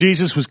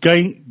Jesus was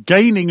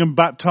gaining and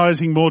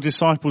baptizing more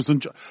disciples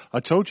than I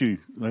told you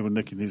they were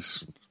nicking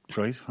his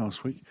trade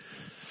last week.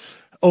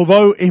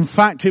 Although, in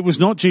fact, it was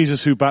not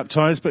Jesus who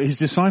baptized, but his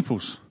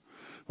disciples.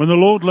 When the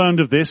Lord learned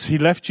of this, he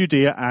left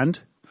Judea and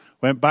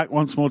went back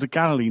once more to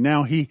Galilee.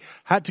 Now he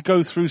had to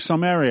go through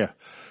Samaria.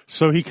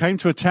 So he came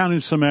to a town in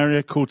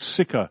Samaria called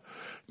Sychar,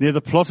 near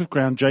the plot of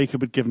ground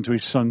Jacob had given to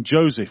his son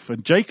Joseph.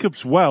 And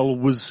Jacob's well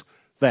was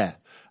there.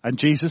 And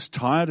Jesus,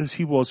 tired as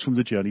he was from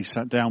the journey,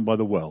 sat down by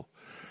the well.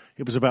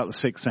 It was about the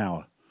 6th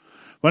hour.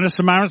 When a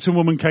Samaritan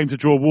woman came to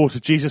draw water,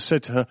 Jesus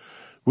said to her,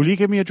 "Will you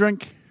give me a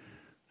drink?"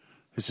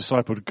 His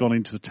disciple had gone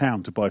into the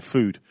town to buy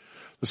food.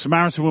 The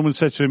Samaritan woman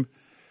said to him,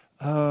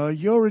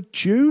 "You're a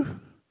Jew,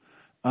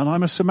 and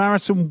I'm a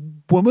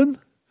Samaritan woman.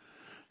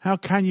 How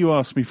can you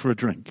ask me for a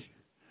drink?"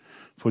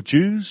 For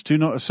Jews do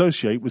not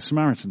associate with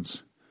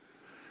Samaritans.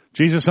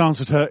 Jesus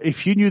answered her,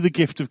 "If you knew the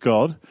gift of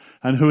God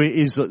and who it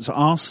is that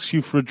asks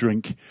you for a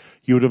drink,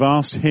 you would have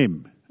asked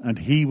him, and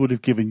he would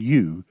have given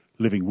you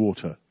living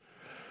water."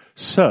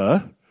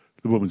 "Sir,"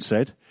 the woman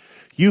said,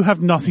 "you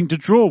have nothing to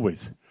draw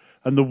with,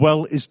 and the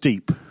well is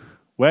deep.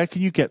 Where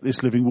can you get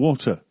this living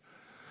water?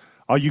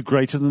 Are you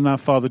greater than our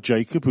father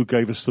Jacob, who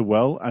gave us the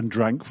well and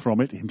drank from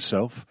it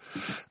himself,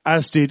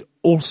 as did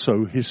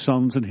also his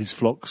sons and his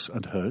flocks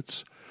and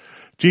herds?"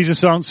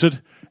 Jesus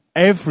answered,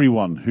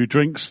 "Everyone who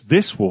drinks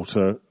this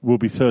water will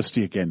be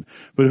thirsty again,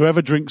 but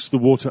whoever drinks the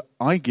water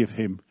I give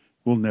him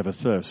will never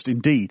thirst.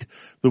 Indeed,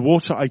 the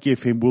water I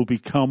give him will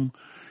become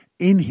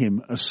in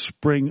him a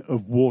spring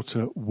of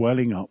water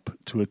welling up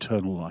to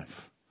eternal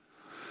life."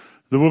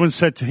 The woman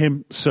said to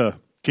him, "Sir,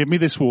 give me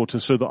this water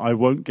so that I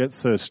won't get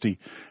thirsty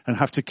and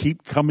have to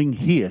keep coming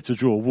here to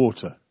draw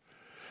water."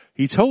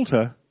 He told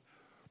her,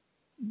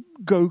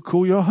 "Go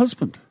call your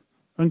husband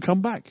and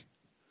come back."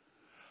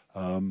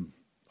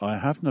 "I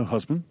have no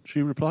husband,"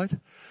 she replied.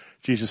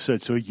 Jesus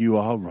said to her, "You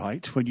are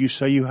right when you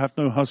say you have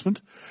no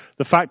husband.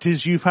 The fact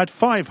is you've had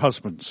 5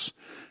 husbands,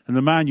 and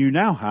the man you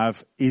now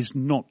have is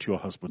not your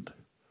husband.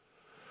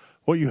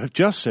 What you have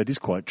just said is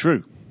quite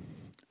true."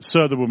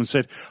 "Sir," the woman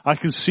said, "I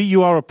can see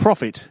you are a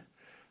prophet.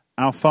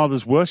 Our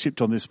fathers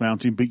worshipped on this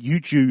mountain, but you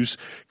Jews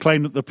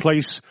claim that the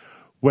place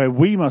where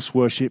we must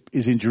worship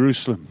is in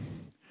Jerusalem."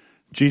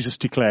 Jesus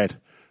declared,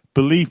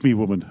 "Believe me,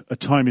 woman, a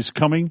time is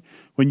coming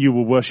when you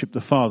will worship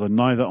the Father,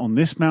 neither on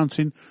this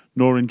mountain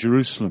nor in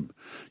Jerusalem.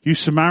 You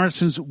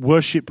Samaritans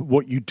worship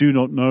what you do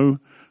not know.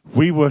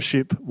 We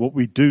worship what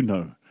we do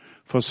know,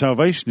 for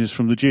salvation is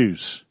from the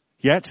Jews.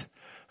 Yet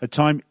a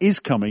time is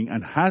coming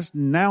and has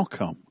now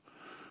come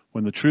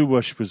when the true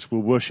worshippers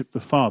will worship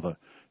the Father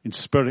in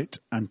spirit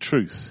and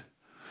truth.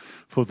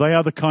 For they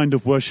are the kind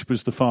of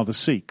worshippers the Father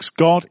seeks.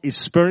 God is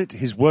spirit.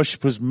 His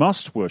worshippers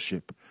must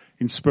worship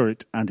in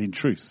spirit and in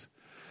truth."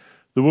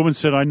 The woman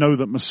said, "I know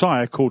that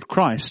Messiah, called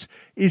Christ,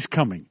 is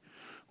coming.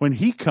 When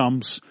he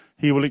comes,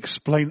 he will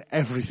explain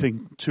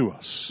everything to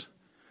us."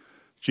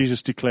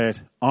 Jesus declared,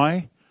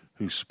 "I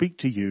who speak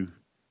to you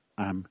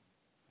am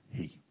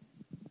he."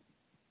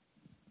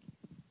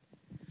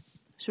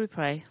 Shall we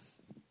pray?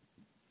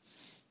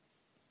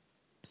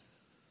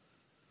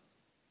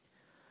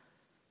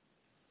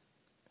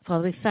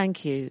 Father, we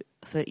thank you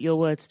for your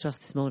words to us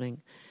this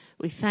morning.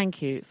 We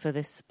thank you for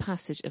this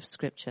passage of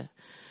Scripture.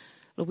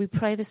 Lord, we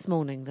pray this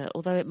morning that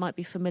although it might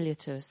be familiar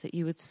to us, that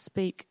you would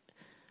speak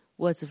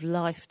words of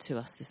life to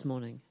us this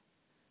morning.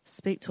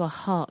 Speak to our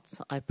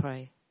hearts, I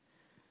pray.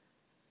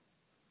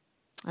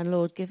 And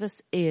Lord, give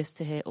us ears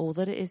to hear all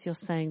that it is you're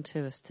saying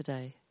to us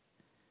today.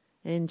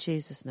 In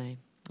Jesus' name,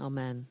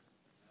 amen.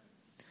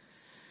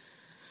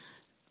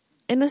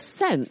 In a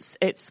sense,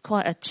 it's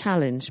quite a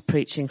challenge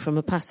preaching from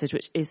a passage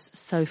which is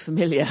so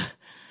familiar.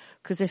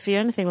 Because if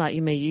you're anything like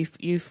me,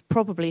 you've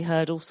probably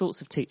heard all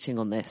sorts of teaching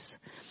on this.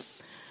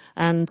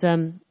 And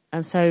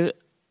so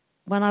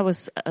when I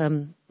was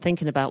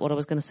thinking about what I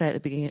was going to say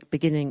at the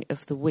beginning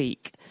of the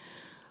week,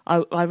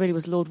 I really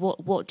was, Lord,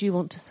 what do you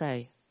want to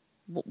say?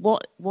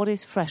 What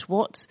is fresh?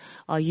 What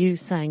are you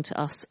saying to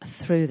us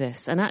through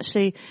this? And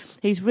actually,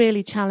 he's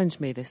really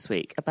challenged me this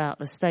week about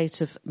the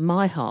state of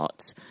my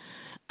heart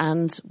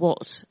and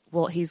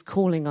what he's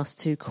calling us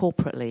to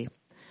corporately.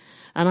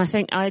 And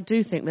I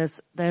do think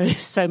there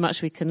is so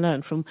much we can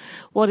learn from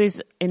what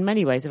is in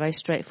many ways a very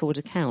straightforward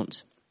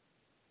account.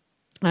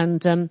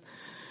 And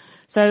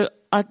so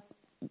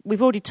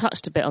we've already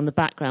touched a bit on the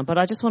background, but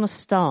I just want to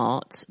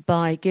start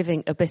by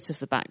giving a bit of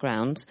the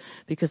background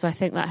because I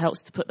think that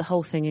helps to put the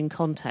whole thing in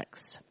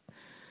context.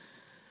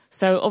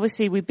 So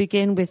obviously we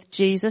begin with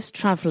Jesus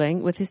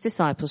travelling with his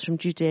disciples from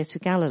Judea to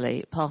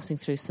Galilee, passing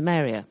through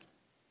Samaria.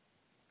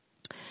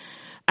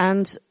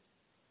 And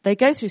they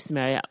go through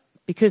Samaria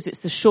because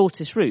it's the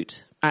shortest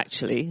route,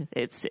 actually.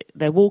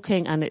 They're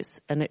walking and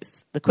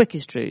it's the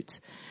quickest route.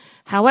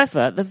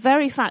 However, the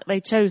very fact they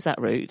chose that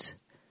route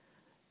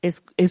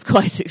is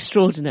quite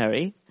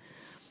extraordinary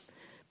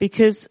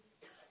because,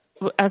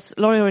 as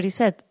Laurie already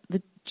said,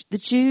 the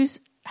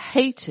Jews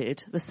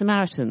hated the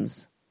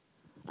Samaritans.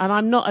 And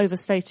I'm not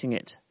overstating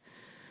it.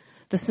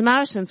 The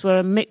Samaritans were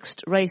a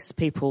mixed race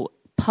people,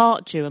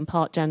 part Jew and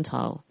part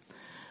Gentile.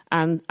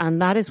 And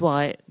that is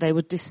why they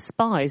were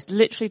despised,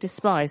 literally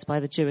despised by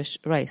the Jewish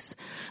race.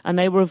 And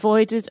they were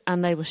avoided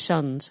and they were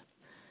shunned.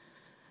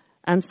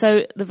 And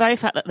so the very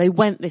fact that they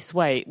went this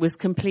way was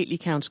completely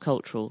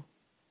countercultural.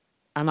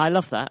 And I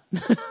love that.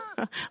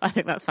 I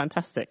think that's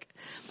fantastic.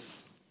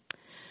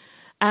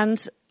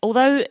 And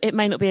although it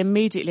may not be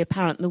immediately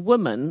apparent,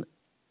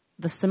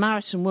 the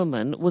Samaritan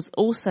woman, was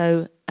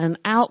also an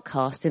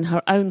outcast in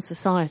her own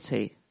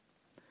society.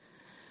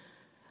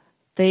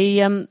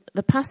 The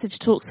passage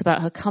talks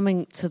about her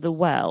coming to the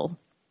well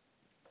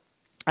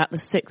at the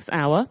 6th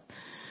hour,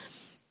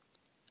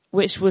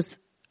 which was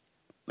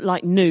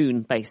like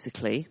noon,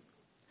 basically.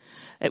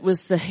 It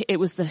was the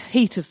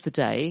heat of the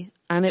day,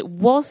 and it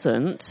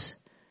wasn't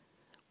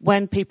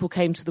when people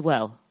came to the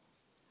well.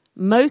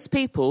 Most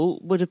people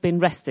would have been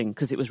resting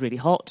because it was really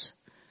hot.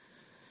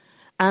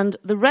 And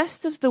the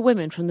rest of the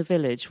women from the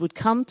village would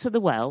come to the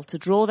well to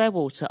draw their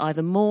water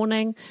either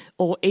morning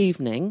or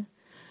evening,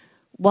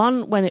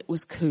 one when it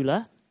was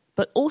cooler,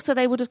 but also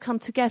they would have come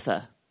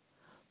together.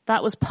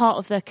 That was part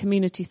of their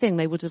community thing.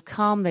 They would have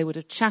come, they would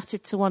have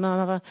chatted to one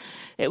another.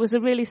 It was a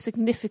really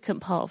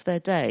significant part of their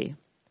day.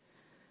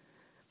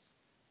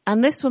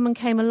 And this woman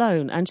came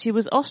alone, and she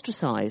was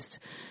ostracized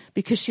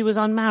because she was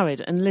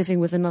unmarried and living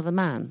with another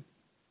man.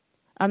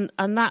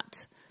 And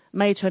that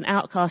made her an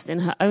outcast in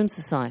her own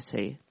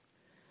society.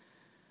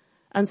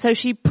 And so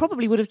she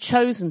probably would have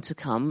chosen to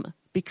come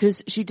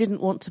because she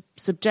didn't want to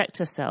subject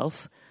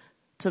herself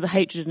to the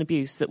hatred and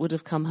abuse that would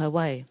have come her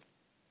way.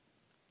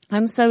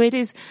 And so it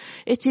is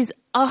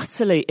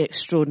utterly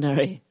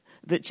extraordinary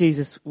that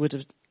Jesus would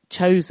have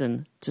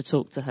chosen to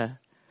talk to her.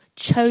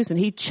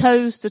 He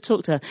chose to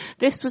talk to her.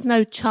 This was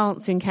no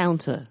chance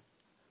encounter.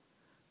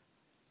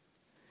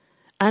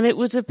 And it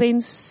would have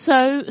been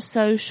so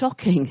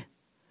shocking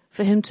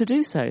for him to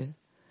do so.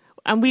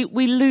 And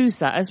we lose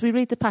that. As we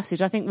read the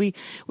passage, I think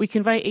we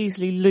can very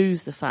easily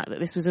lose the fact that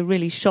this was a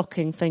really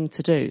shocking thing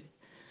to do.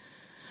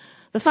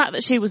 The fact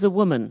that she was a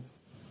woman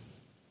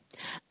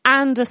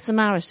and a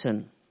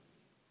Samaritan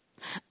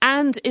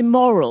and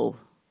immoral,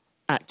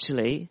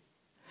 actually,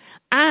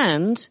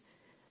 and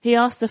he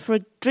asked her for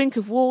a drink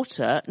of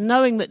water,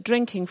 knowing that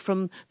drinking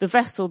from the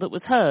vessel that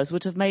was hers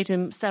would have made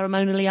him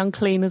ceremonially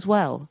unclean as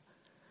well.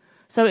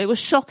 So it was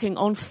shocking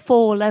on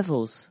 4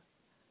 levels.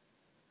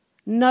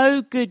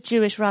 No good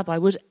Jewish rabbi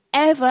would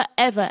ever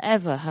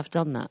have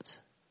done that.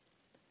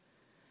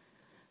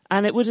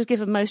 And it would have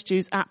given most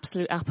Jews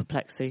absolute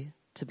apoplexy,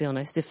 to be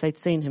honest, if they'd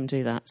seen him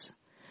do that.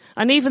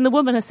 And even the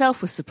woman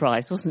herself was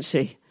surprised, wasn't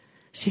she?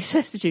 She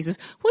says to Jesus,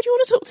 "What do you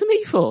want to talk to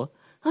me for?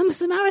 I'm a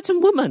Samaritan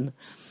woman."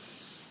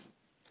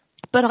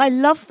 But I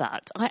love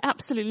that. I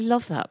absolutely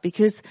love that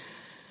because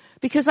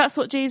that's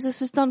what Jesus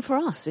has done for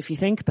us, if you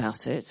think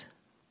about it.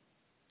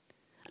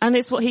 And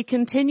it's what he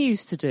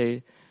continues to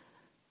do.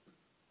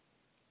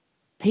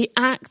 He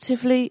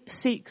actively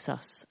seeks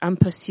us and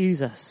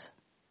pursues us.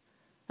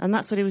 And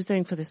that's what he was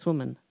doing for this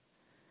woman.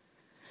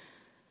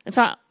 In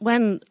fact,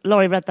 when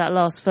Laurie read that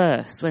last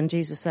verse, when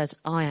Jesus said,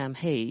 "I am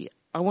he,"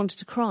 I wanted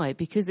to cry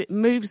because it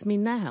moves me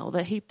now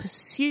that he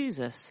pursues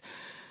us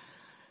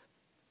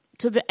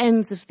to the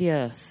ends of the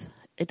earth.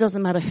 It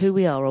doesn't matter who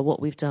we are or what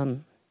we've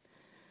done.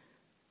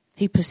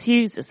 He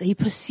pursues us. He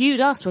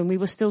pursued us when we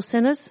were still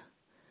sinners.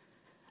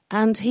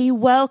 And he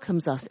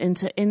welcomes us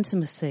into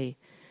intimacy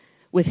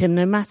with him,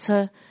 no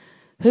matter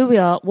who we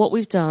are, what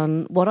we've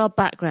done, what our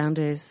background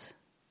is.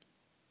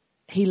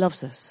 He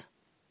loves us.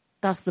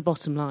 That's the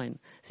bottom line.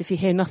 So if you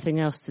hear nothing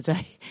else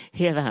today,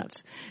 hear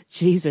that.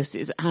 Jesus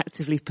is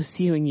actively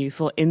pursuing you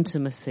for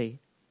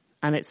intimacy.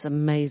 And it's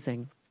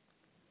amazing.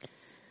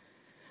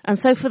 And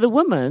so for the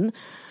woman,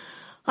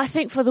 I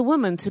think for the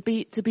woman to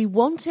be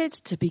wanted,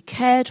 to be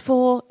cared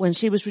for, when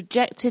she was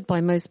rejected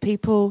by most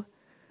people,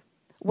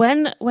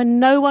 when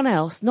no one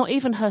else, not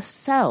even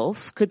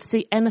herself, could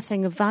see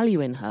anything of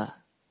value in her.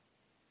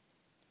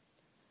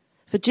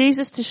 For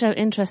Jesus to show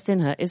interest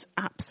in her is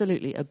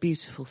absolutely a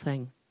beautiful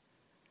thing.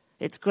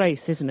 It's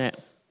grace, isn't it?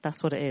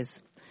 That's what it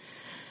is.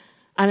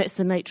 And it's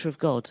the nature of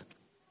God.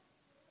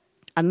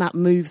 And that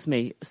moves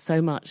me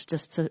so much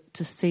just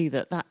to see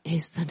that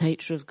is the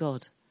nature of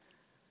God.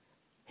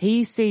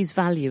 He sees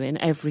value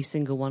in every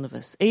single one of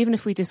us, even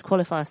if we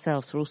disqualify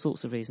ourselves for all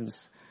sorts of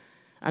reasons.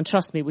 And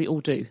trust me, we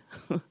all do.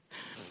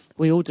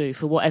 We all do,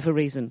 for whatever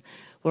reason.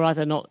 We're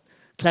either not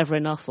clever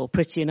enough or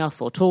pretty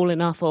enough or tall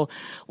enough or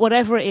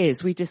whatever it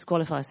is, we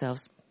disqualify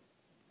ourselves.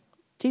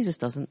 Jesus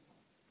doesn't.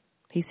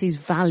 He sees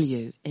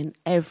value in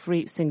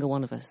every single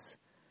one of us.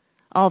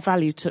 Our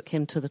value took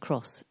him to the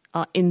cross.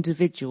 Our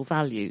individual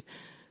value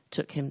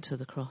took him to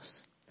the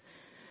cross.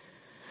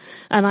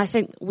 And I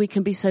think we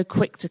can be so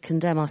quick to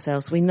condemn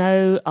ourselves. We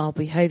know our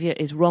behaviour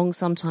is wrong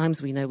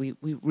sometimes. We know we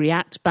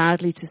react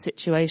badly to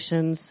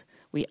situations.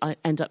 We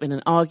end up in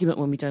an argument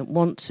when we don't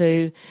want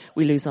to.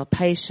 We lose our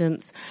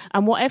patience.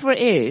 And whatever it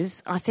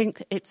is, I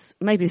think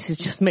maybe this is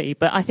just me,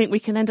 but I think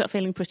we can end up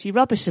feeling pretty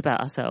rubbish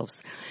about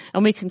ourselves.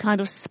 And we can kind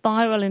of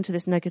spiral into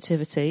this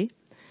negativity.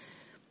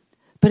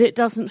 But it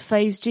doesn't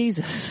faze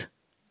Jesus.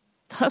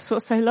 That's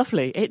what's so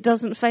lovely. It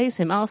doesn't faze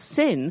him. Our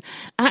sin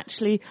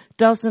actually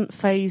doesn't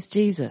faze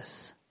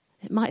Jesus.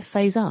 It might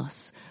faze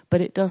us,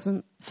 but it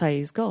doesn't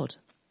faze God.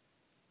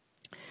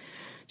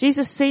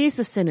 Jesus sees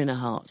the sin in her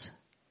heart.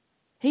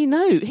 He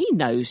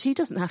knows. She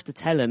doesn't have to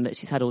tell him that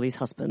she's had all these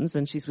husbands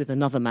and she's with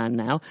another man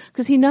now,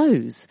 because he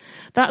knows.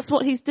 That's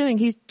what he's doing.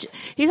 He's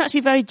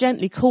actually very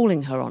gently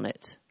calling her on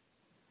it.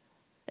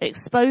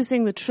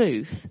 Exposing the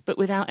truth, but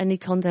without any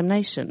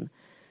condemnation.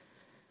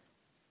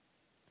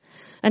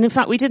 And in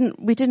fact, we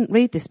didn't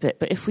read this bit,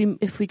 but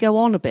if we go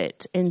on a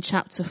bit in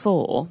chapter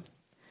 4,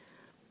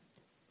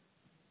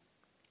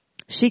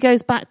 she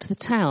goes back to the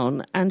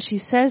town and she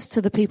says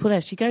to the people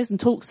there, she goes and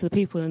talks to the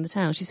people in the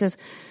town. She says,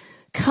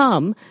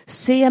 "Come,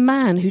 see a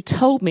man who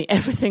told me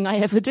everything I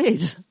ever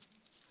did."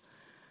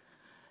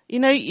 You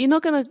know, you're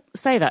not going to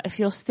say that if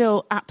you're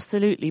still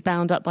absolutely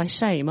bound up by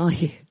shame, are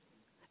you?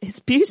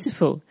 It's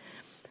beautiful.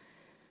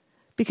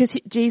 Because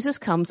Jesus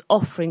comes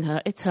offering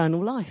her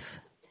eternal life.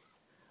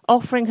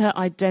 Offering her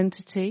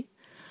identity,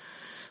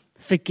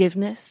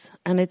 forgiveness,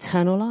 and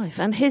eternal life.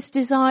 And his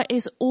desire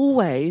is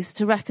always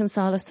to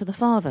reconcile us to the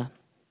Father.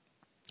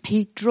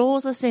 He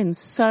draws us in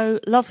so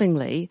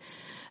lovingly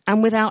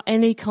and without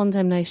any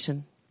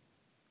condemnation.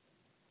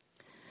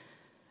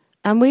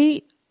 And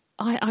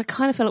I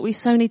kind of feel like we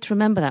so need to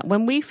remember that.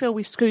 When we feel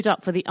we've screwed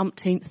up for the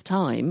umpteenth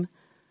time,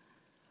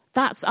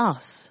 that's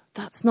us.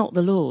 That's not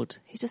the Lord.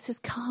 He just says,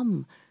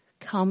 come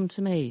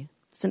to me.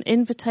 It's an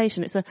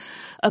invitation. It's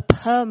a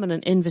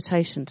permanent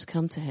invitation to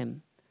come to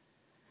him.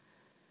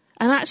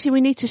 And actually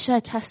we need to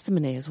share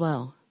testimony as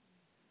well.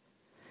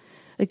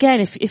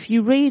 Again, if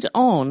you read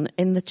on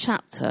in the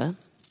chapter,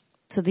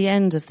 to the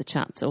end of the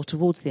chapter, or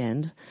towards the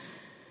end,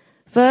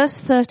 verse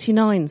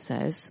 39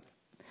 says,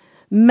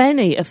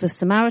 "Many of the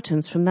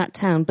Samaritans from that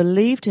town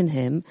believed in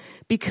him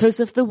because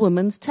of the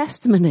woman's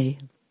testimony."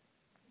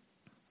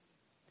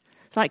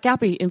 It's like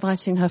Gabby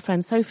inviting her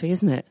friend Sophie,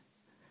 isn't it?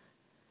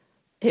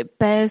 It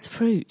bears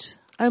fruit.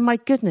 Oh my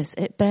goodness,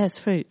 it bears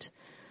fruit.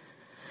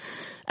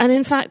 And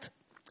in fact,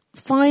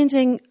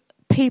 finding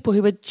people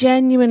who were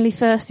genuinely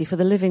thirsty for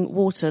the living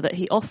water that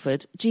he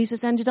offered,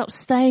 Jesus ended up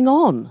staying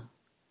on.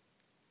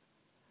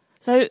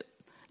 So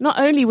not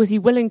only was he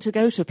willing to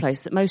go to a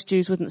place that most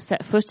Jews wouldn't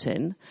set foot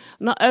in,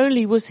 not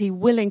only was he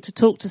willing to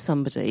talk to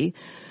somebody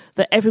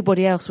that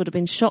everybody else would have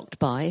been shocked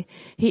by,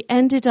 he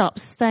ended up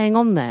staying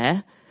on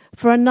there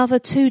for another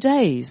 2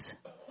 days.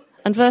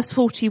 And verse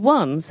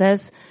 41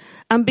 says,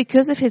 "And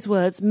because of his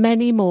words,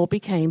 many more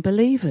became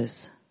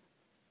believers."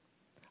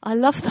 I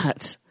love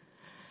that.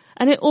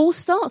 And it all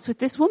starts with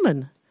this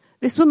woman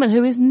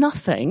who is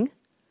nothing,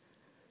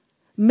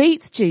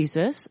 meets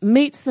Jesus,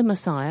 meets the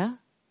Messiah,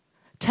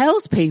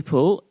 tells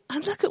people,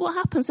 and look at what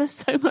happens. There's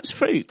so much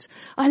fruit.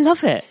 I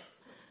love it.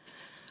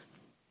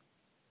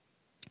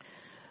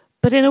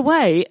 But in a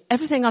way,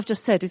 everything I've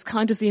just said is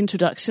kind of the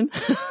introduction,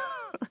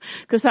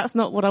 because that's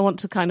not what I want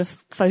to kind of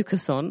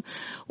focus on.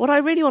 What I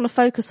really want to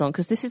focus on,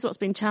 because this is what's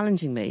been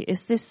challenging me,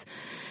 is this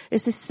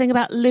thing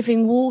about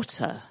living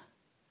water.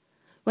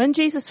 When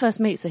Jesus first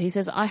meets her, he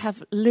says, "I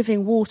have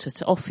living water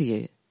to offer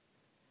you.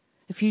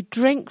 If you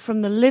drink from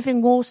the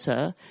living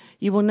water,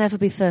 you will never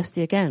be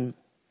thirsty again."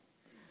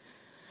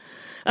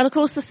 And of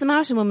course, the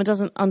Samaritan woman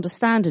doesn't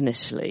understand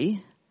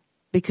initially,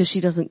 because she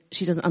doesn't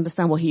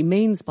understand what he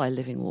means by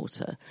living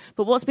water.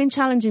 But what's been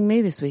challenging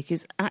me this week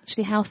is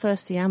actually, how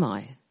thirsty am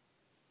I?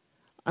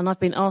 And I've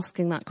been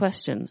asking that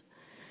question.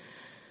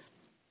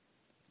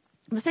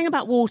 The thing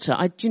about water,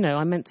 I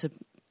meant to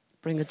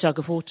bring a jug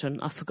of water and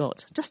I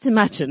forgot. Just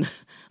imagine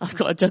I've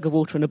got a jug of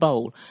water in a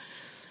bowl.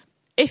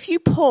 If you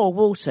pour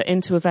water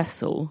into a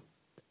vessel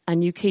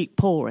and you keep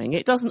pouring,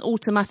 it doesn't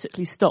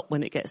automatically stop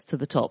when it gets to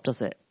the top,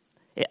 does it?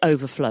 It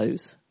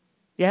overflows.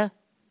 Yeah?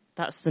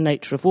 That's the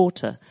nature of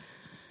water.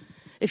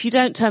 If you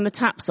don't turn the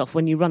taps off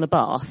when you run a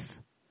bath,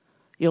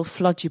 you'll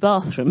flood your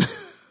bathroom.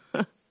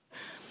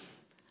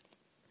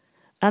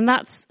 And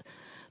that's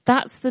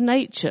the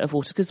nature of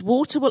water, because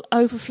water will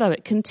overflow.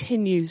 It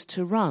continues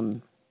to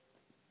run.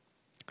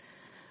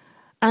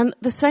 And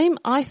the same,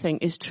 I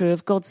think, is true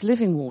of God's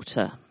living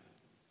water.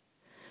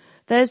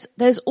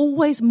 There's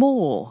always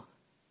more.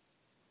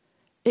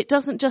 It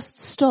doesn't just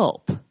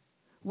stop.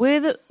 We're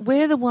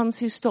the ones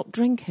who stop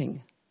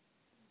drinking.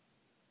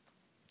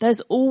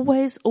 There's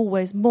always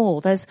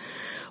more.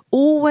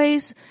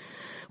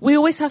 We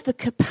always have the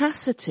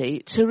capacity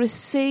to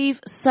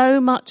receive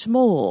so much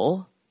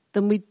more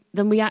than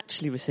we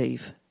actually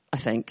receive, I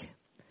think.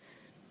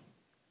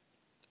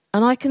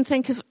 And I can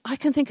think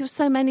of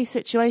so many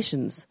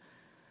situations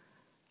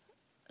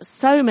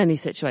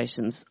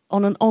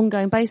on an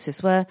ongoing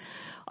basis where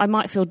I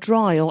might feel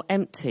dry or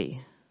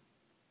empty.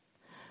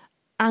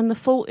 And the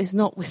fault is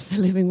not with the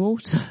living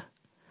water.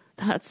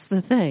 That's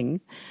the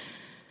thing.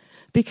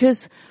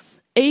 Because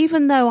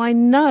even though I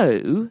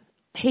know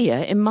here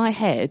in my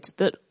head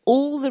that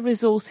all the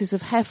resources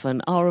of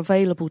heaven are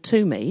available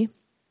to me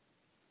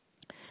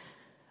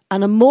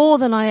and are more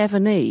than I ever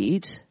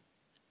need,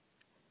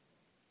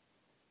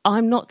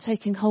 I'm not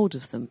taking hold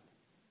of them.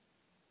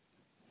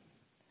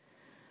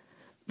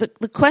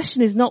 The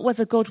question is not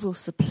whether God will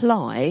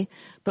supply,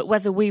 but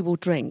whether we will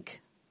drink.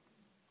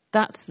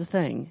 That's the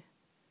thing.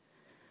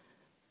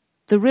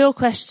 The real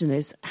question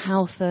is,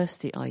 how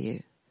thirsty are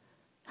you?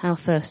 How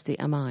thirsty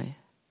am I?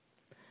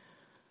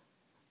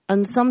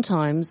 And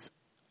sometimes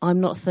I'm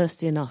not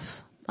thirsty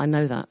enough. I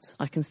know that.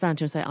 I can stand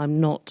here and say, I'm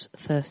not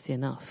thirsty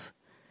enough.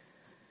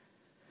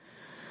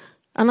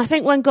 And I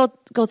think when God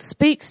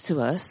speaks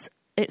to us,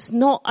 it's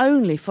not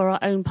only for our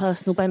own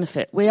personal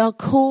benefit. We are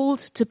called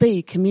to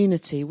be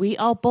community. We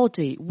are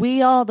body.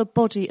 We are the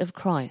body of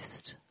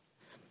Christ.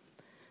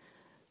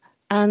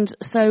 And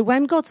so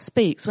when God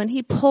speaks, when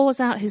he pours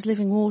out his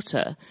living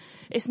water,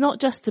 it's not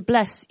just to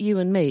bless you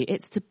and me,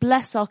 it's to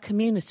bless our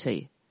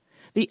community.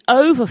 The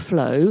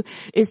overflow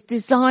is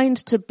designed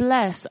to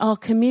bless our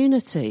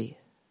community.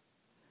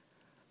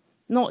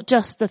 Not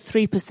just the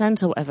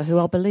 3% or whatever who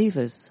are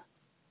believers.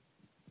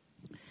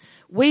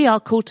 We are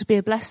called to be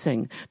a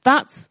blessing.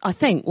 That's, I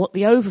think, what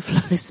the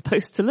overflow is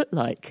supposed to look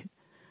like.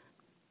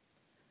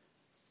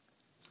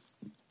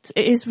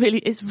 It's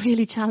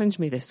really challenged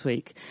me this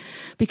week.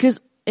 Because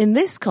in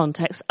this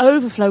context,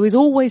 overflow is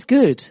always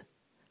good.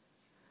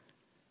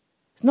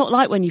 It's not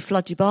like when you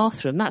flood your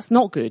bathroom. That's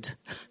not good.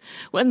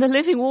 When the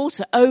living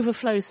water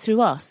overflows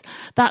through us,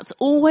 that's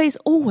always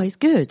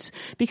good.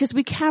 Because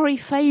we carry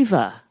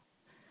favour.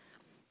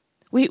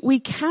 We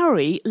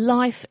carry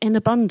life in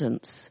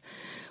abundance.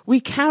 We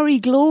carry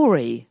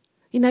glory.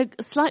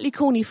 Slightly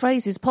corny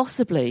phrases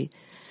possibly.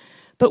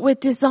 But we're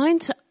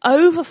designed to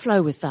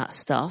overflow with that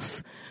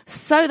stuff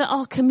so that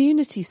our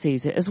community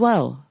sees it as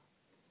well.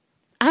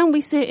 And we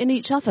see it in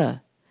each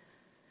other.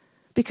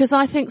 Because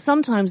I think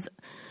sometimes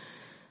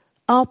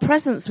our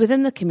presence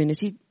within the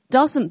community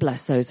doesn't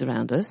bless those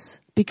around us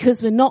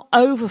because we're not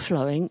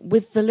overflowing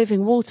with the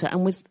living water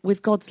and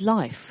with God's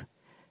life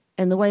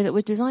in the way that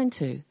we're designed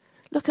to.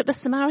 Look at the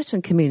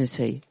Samaritan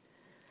community.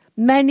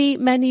 Many,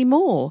 many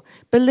more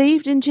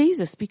believed in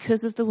Jesus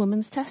because of the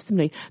woman's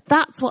testimony.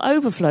 That's what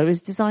overflow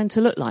is designed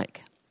to look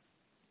like.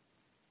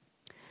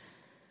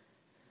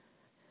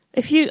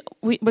 We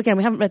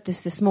haven't read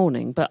this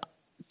morning, but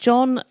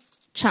John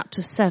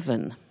chapter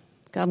 7.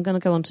 I'm going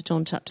to go on to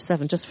John chapter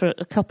 7 just for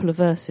a couple of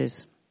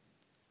verses.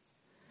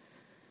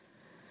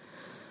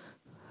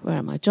 Where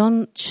am I?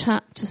 John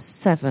chapter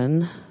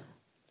 7,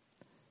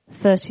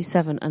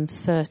 37 and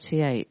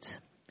 38.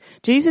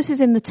 Jesus is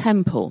in the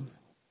temple.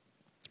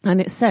 And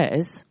it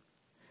says,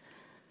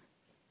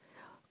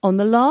 on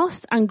the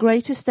last and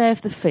greatest day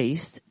of the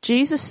feast,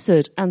 Jesus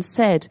stood and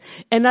said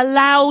in a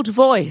loud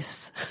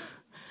voice.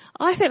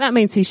 I think that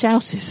means he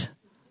shouted,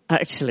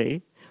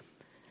 actually.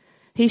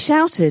 He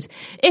shouted,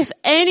 if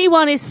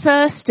anyone is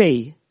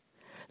thirsty,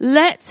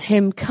 let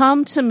him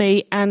come to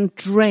me and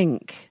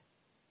drink.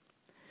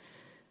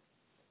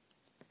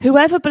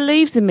 Whoever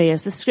believes in me,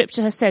 as the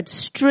scripture has said,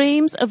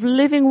 streams of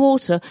living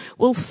water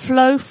will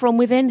flow from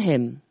within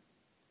him.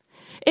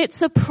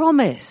 It's a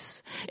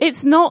promise.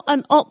 It's not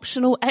an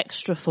optional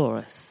extra for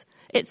us.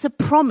 It's a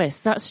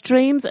promise that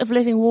streams of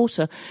living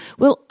water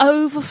will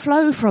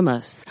overflow from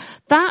us.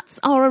 That's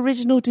our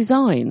original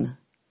design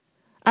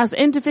as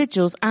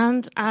individuals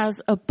and as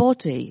a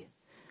body.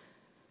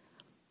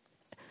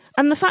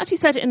 And the fact he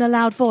said it in a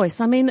loud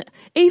voice,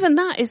 even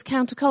that is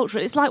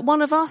countercultural. It's like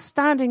one of us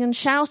standing and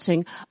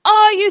shouting,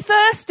 "Are you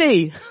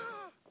thirsty?"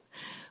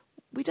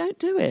 We don't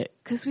do it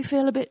because we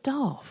feel a bit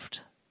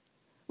daft.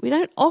 We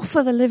don't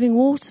offer the living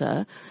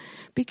water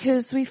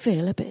because we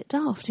feel a bit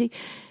daft.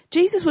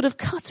 Jesus would have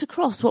cut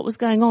across what was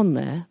going on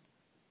there.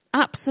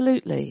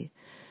 Absolutely.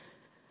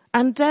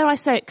 And dare I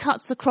say, it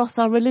cuts across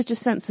our religious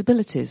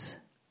sensibilities.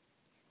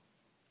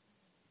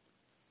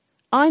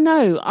 I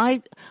know,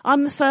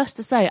 I'm the first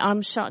to say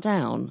I'm shut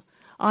down.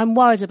 I'm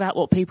worried about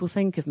what people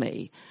think of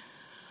me.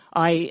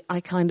 I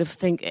kind of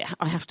think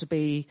I have to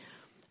be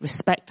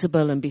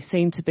respectable and be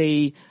seen to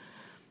be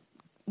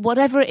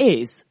whatever it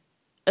is,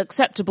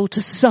 acceptable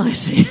to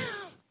society.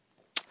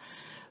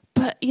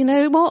 But you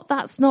know what?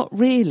 That's not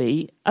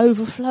really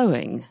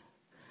overflowing.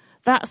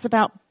 That's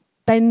about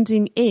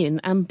bending in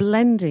and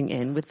blending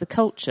in with the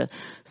culture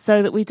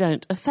so that we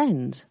don't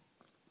offend.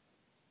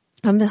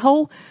 And the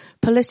whole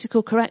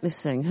political correctness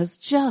thing has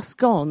just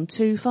gone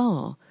too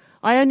far.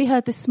 I only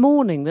heard this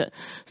morning that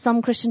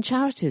some Christian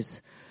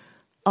charities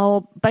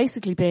are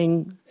basically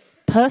being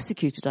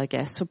persecuted, I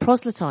guess, for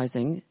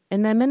proselytizing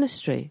in their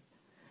ministry.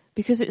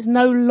 Because it's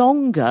no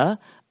longer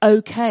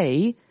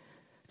okay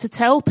to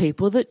tell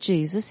people that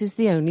Jesus is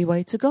the only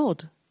way to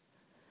God.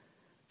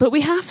 But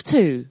we have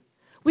to.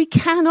 We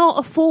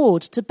cannot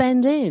afford to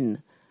bend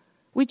in.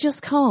 We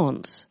just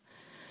can't.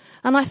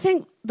 And I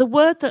think the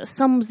word that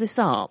sums this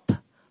up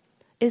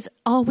is,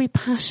 are we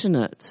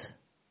passionate?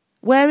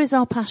 Where is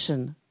our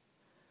passion?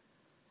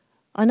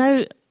 I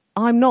know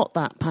I'm not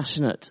that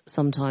passionate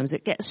sometimes.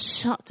 It gets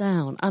shut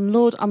down. And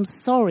Lord, I'm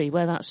sorry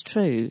where that's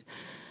true.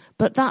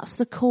 But that's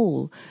the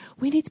call.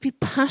 We need to be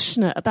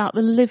passionate about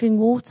the living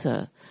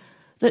water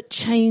that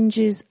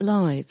changes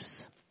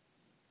lives.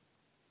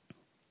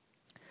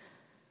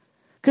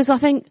 Because I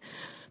think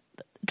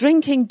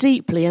drinking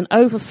deeply and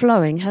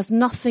overflowing has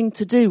nothing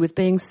to do with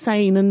being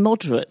sane and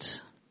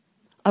moderate.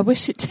 I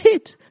wish it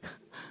did,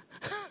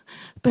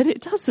 but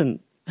it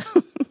doesn't.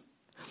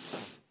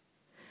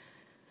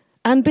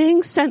 And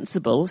being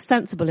sensible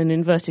in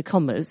inverted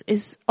commas,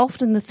 is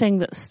often the thing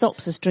that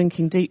stops us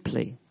drinking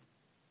deeply.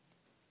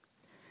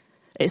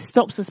 It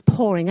stops us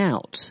pouring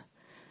out.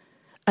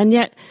 And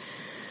yet,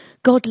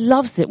 God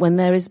loves it when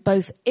there is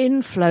both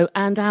inflow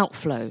and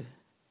outflow.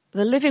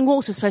 The living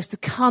water is supposed to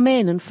come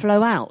in and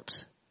flow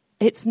out.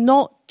 It's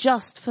not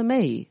just for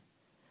me.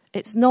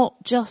 It's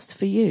not just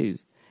for you.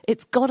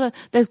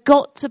 There's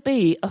got to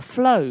be a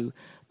flow.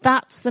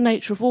 That's the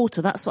nature of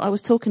water. That's what I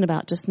was talking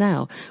about just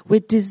now. We're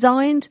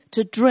designed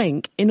to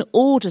drink in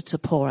order to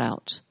pour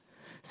out.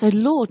 So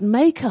Lord,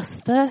 make us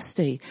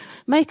thirsty.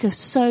 Make us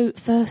so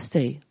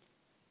thirsty.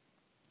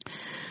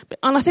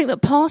 And I think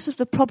that part of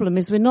the problem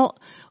is we're not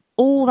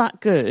all that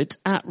good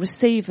at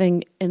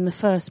receiving in the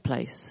first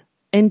place,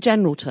 in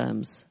general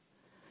terms.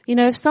 You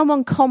know, if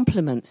someone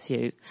compliments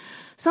you,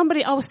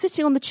 I was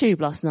sitting on the tube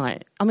last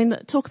night. I mean,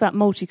 talk about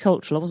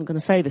multicultural. I wasn't going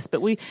to say this,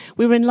 but we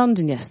were in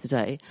London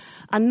yesterday,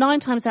 and 9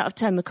 times out of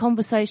 10, the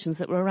conversations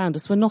that were around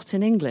us were not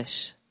in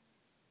English.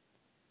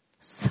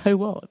 So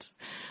what?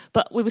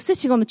 But we were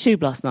sitting on the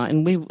tube last night,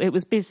 and it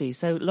was busy,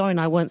 so Laurie and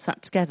I weren't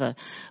sat together.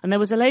 And there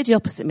was a lady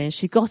opposite me, and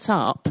she got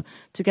up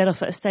to get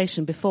off at a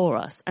station before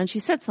us, and she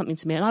said something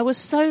to me, and I was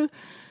so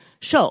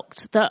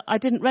shocked that I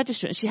didn't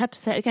register it, and she had to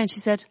say it again. She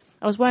said,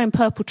 I was wearing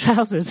purple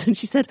trousers, and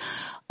she said,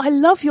 I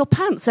love your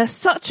pants, they're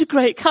such a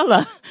great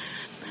colour.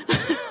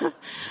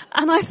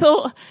 And I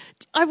thought,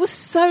 I was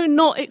so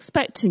not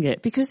expecting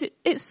it, because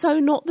it's so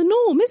not the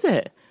norm, is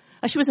it?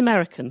 She was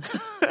American.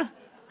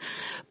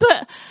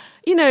 But,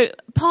 you know,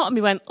 part of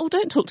me went, oh,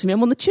 don't talk to me,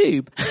 I'm on the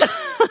tube.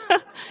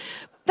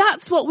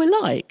 That's what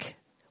we're like.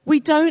 We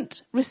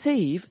don't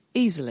receive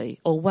easily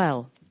or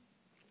well.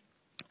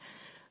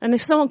 And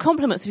if someone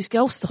compliments us, we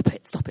go, oh, stop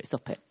it.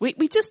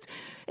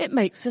 It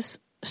makes us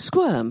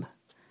squirm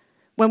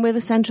when we're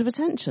the centre of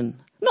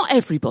attention. Not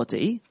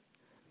everybody,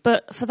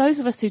 but for those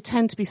of us who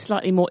tend to be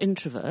slightly more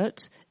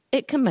introvert,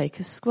 it can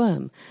make us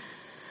squirm.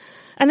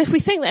 And if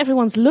we think that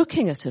everyone's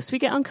looking at us, we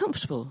get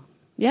uncomfortable.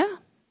 Yeah?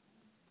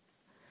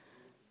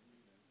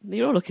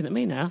 You're all looking at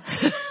me now.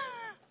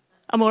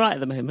 I'm all right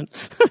at the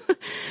moment.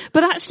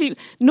 But actually,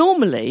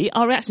 normally,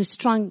 our reaction is to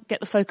try and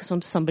get the focus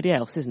onto somebody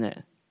else, isn't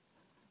it?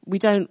 We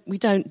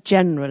don't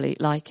generally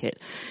like it.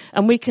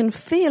 And we can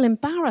feel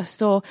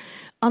embarrassed or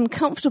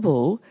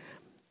uncomfortable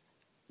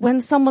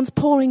when someone's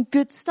pouring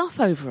good stuff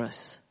over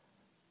us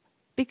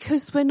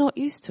because we're not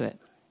used to it.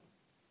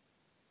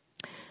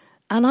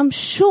 And I'm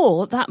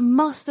sure that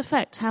must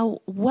affect how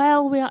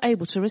well we are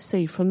able to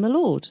receive from the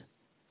Lord.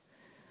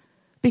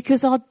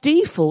 Because our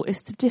default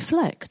is to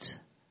deflect.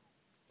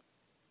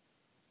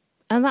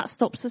 And that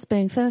stops us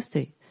being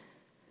thirsty.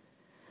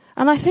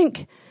 And I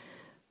think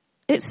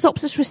it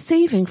stops us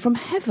receiving from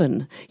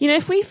heaven. You know,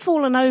 if we've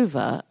fallen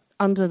over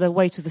under the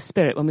weight of the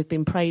Spirit when we've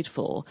been prayed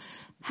for,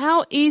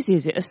 how easy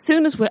is it as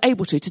soon as we're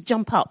able to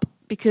jump up?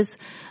 Because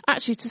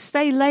actually to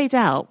stay laid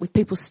out with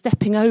people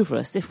stepping over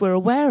us, if we're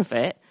aware of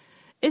it,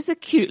 is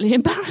acutely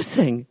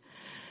embarrassing.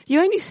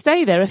 You only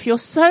stay there if you're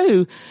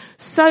so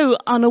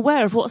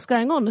unaware of what's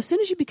going on. As soon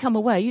as you become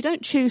aware, you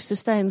don't choose to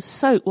stay and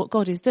soak what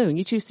God is doing.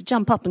 You choose to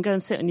jump up and go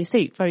and sit on your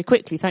seat very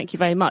quickly. Thank you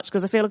very much,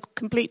 because I feel a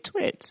complete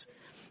twit.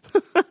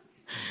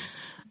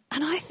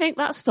 And I think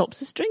that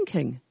stops us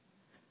drinking.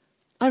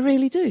 I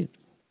really do.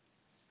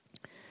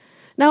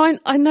 Now,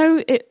 I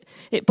know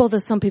it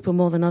bothers some people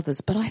more than others,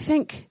 but I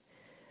think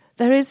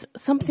there is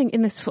something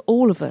in this for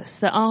all of us,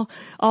 that our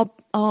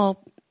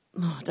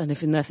I don't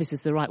even know if this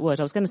is the right word.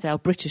 I was going to say our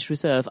British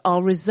reserve,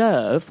 our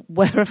reserve,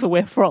 wherever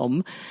we're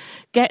from,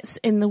 gets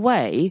in the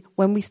way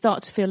when we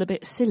start to feel a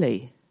bit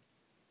silly.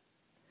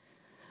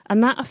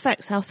 And that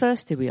affects how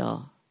thirsty we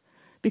are.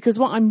 Because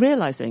what I'm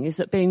realizing is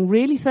that being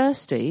really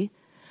thirsty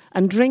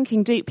and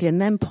drinking deeply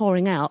and then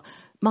pouring out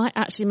might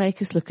actually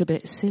make us look a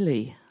bit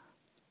silly.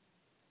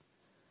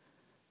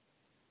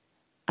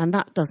 And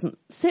that doesn't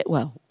sit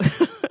well.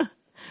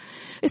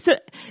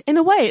 In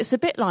a way, it's a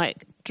bit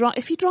like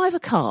if you drive a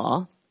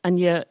car and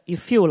your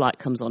fuel light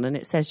comes on and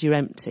it says you're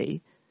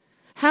empty,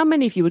 how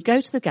many of you would go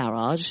to the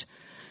garage,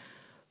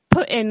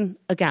 put in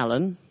a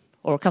gallon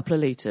or a couple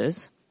of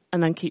litres,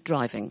 and then keep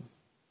driving?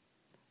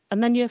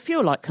 And then your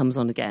fuel light comes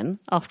on again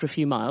after a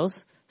few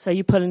miles, so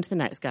you pull into the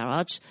next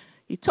garage,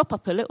 you top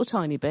up a little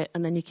tiny bit,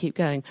 and then you keep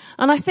going.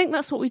 And I think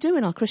that's what we do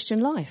in our Christian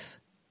life.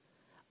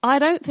 I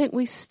don't think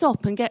we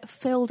stop and get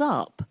filled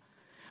up.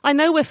 I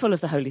know we're full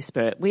of the Holy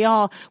Spirit. We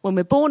are, when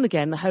we're born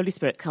again, the Holy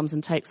Spirit comes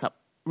and takes up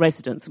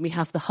residence, and we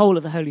have the whole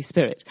of the Holy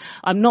Spirit.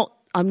 I'm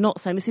not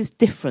saying this is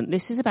different.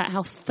 This is about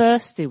how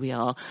thirsty we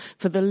are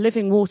for the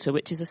living water,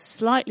 which is a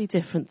slightly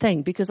different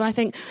thing, because I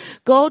think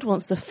God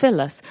wants to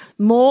fill us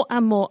more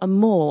and more and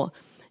more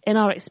in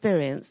our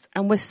experience,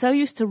 and we're so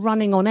used to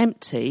running on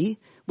empty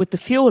with the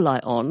fuel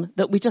light on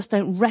that we just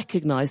don't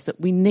recognize that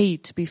we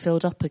need to be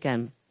filled up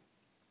again.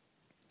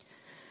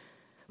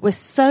 We're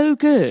so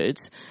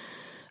good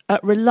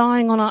at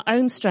relying on our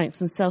own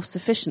strength and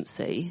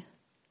self-sufficiency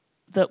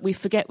that we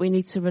forget we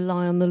need to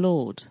rely on the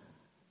Lord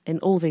in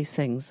all these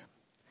things.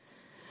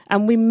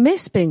 And we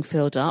miss being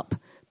filled up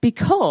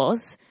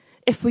because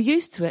if we're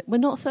used to it, we're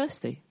not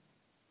thirsty.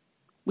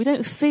 We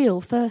don't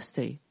feel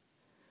thirsty.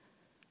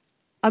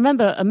 I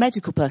remember a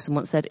medical person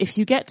once said, if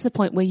you get to the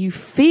point where you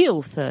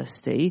feel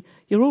thirsty,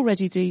 you're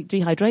already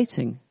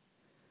dehydrating.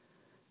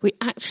 We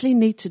actually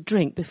need to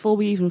drink before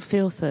we even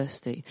feel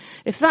thirsty.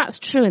 If that's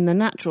true in the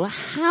natural,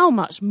 how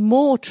much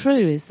more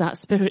true is that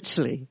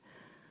spiritually?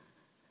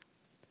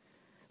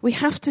 We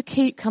have to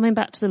keep coming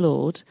back to the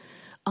Lord,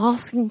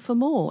 asking for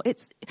more.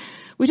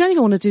 We don't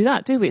even want to do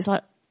that, do we? It's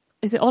like,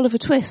 is it Oliver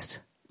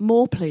Twist?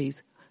 More,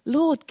 please.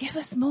 Lord, give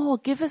us more,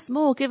 give us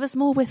more, give us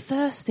more. We're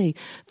thirsty.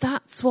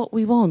 That's what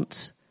we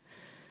want.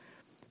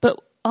 But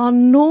our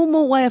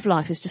normal way of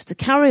life is just to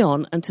carry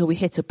on until we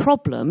hit a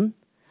problem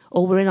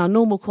or we're in our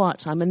normal quiet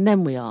time and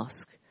then we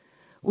ask.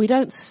 We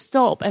don't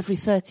stop every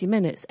 30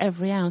 minutes,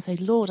 every hour and say,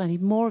 Lord, I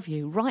need more of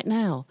you right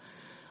now.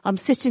 I'm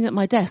sitting at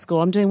my desk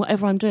or I'm doing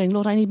whatever I'm doing.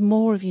 Lord, I need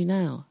more of you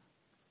now.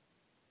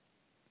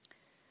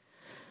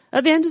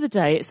 At the end of the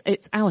day,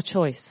 it's our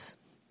choice.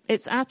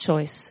 It's our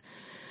choice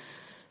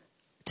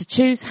to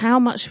choose how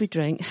much we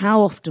drink,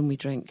 how often we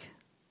drink.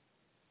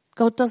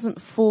 God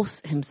doesn't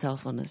force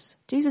himself on us.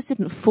 Jesus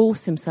didn't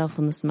force himself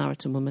on the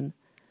Samaritan woman.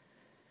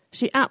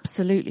 She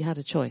absolutely had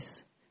a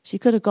choice. She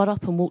could have got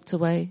up and walked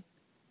away.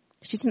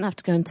 She didn't have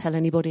to go and tell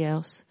anybody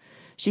else.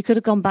 She could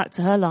have gone back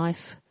to her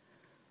life,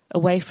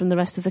 away from the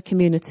rest of the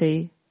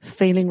community,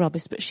 feeling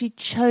rubbish. But she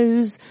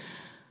chose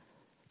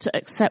to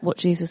accept what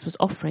Jesus was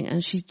offering,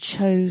 and she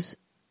chose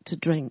to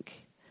drink.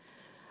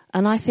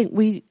 And I think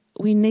we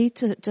need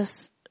to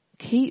just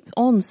keep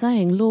on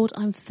saying, Lord,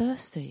 I'm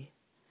thirsty.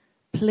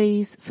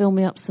 Please fill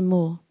me up some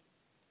more.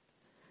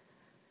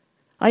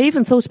 I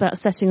even thought about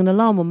setting an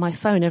alarm on my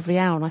phone every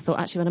hour, and I thought,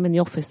 actually, when I'm in the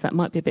office, that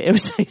might be a bit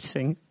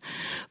irritating.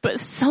 But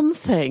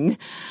something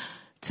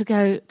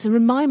to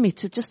remind me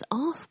to just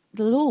ask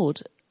the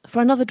Lord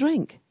for another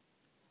drink,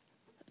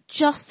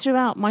 just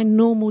throughout my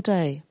normal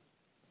day.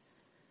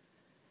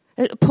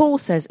 Paul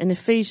says in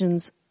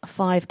Ephesians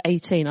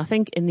 5:18, I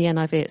think in the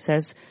NIV it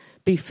says,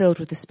 be filled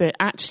with the Spirit.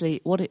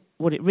 Actually, what it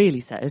really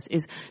says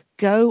is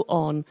go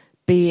on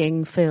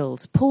being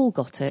filled. Paul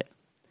got it.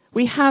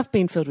 We have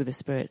been filled with the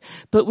Spirit,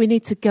 but we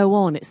need to go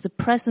on. It's the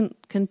present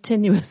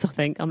continuous, I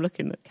think. I'm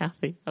looking at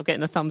Kathy. I'm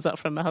getting a thumbs up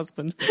from my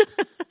husband.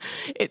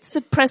 It's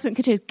the present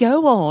continuous.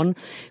 Go on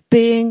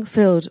being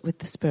filled with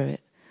the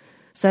Spirit.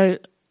 So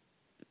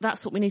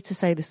that's what we need to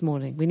say this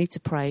morning. We need to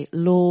pray,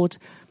 Lord,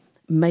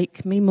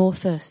 make me more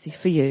thirsty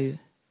for you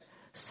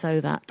so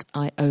that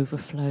I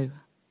overflow.